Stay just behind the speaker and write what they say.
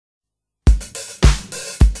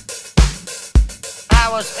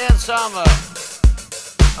was in some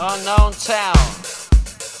unknown town,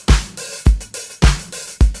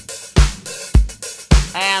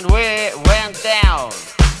 and we went down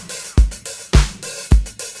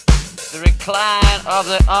the recline of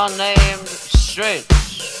the unnamed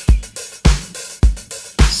streets.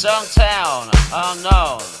 Some town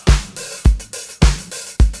unknown,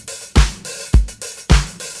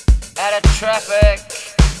 at a traffic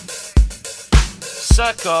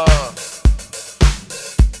circle,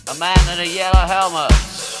 a man in a yellow helmet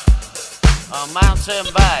on mountain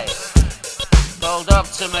bike pulled up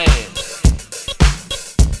to me.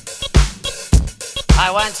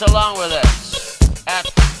 I went along with it at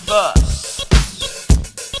first.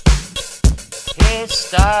 He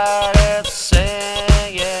started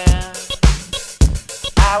singing.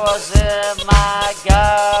 I was in my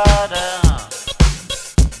garden.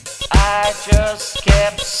 I just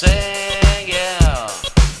kept singing.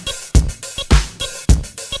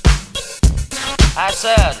 I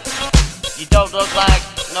said, you don't look like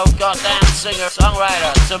no goddamn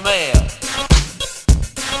singer-songwriter to me.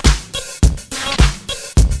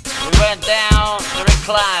 We went down the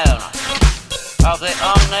recline of the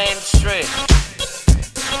unnamed street,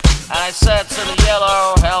 and I said to the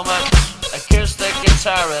yellow helmet acoustic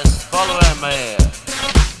guitarist following me,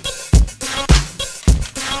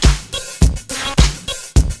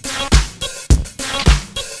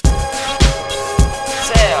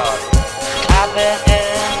 I've been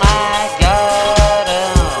in my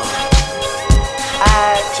garden,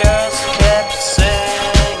 I just kept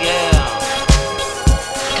singing.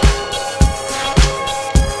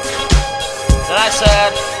 Then I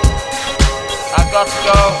said, I've got to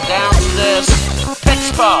go down to this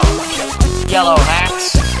pitchfork, yellow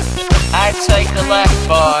hats. I take the left,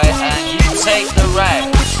 boy, and you take the right.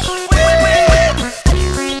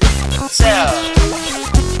 So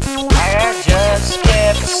I just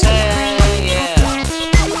kept singing.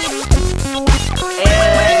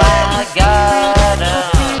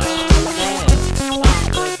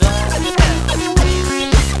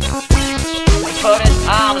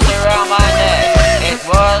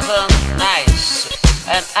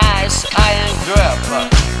 An ice iron grip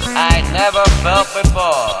I never felt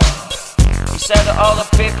before. He said all the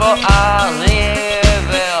people are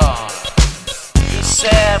leaving. He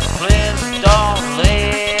said please don't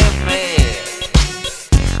leave me.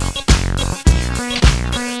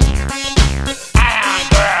 Iron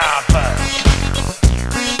grip,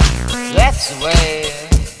 that's the way.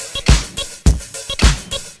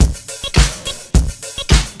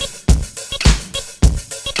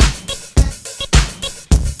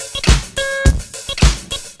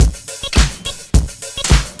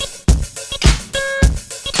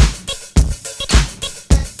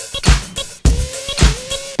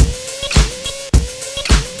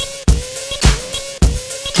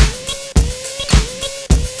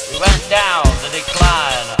 Down the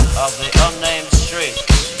decline of the unnamed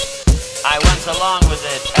streets. I went along with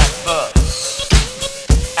it at first.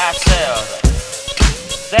 I said,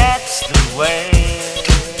 that's the way,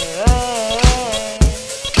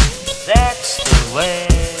 that's the way,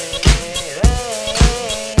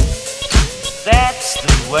 that's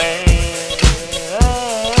the way,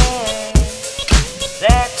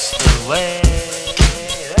 that's the way.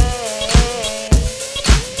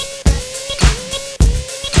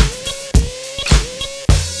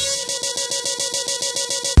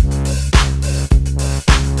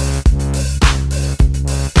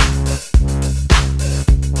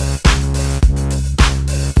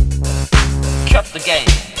 The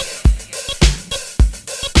game.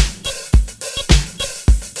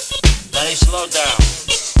 Then he slowed down.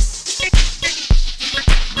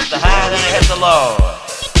 The high, then he hit the low.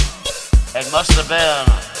 It must have been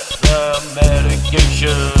the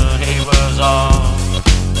medication he was on.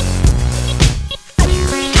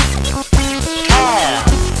 And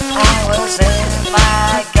I was in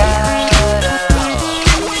my garden.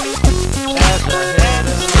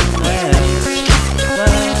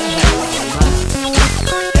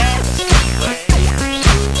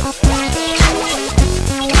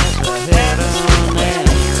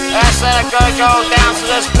 I gotta go down to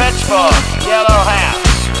this pitchfork, yellow hat.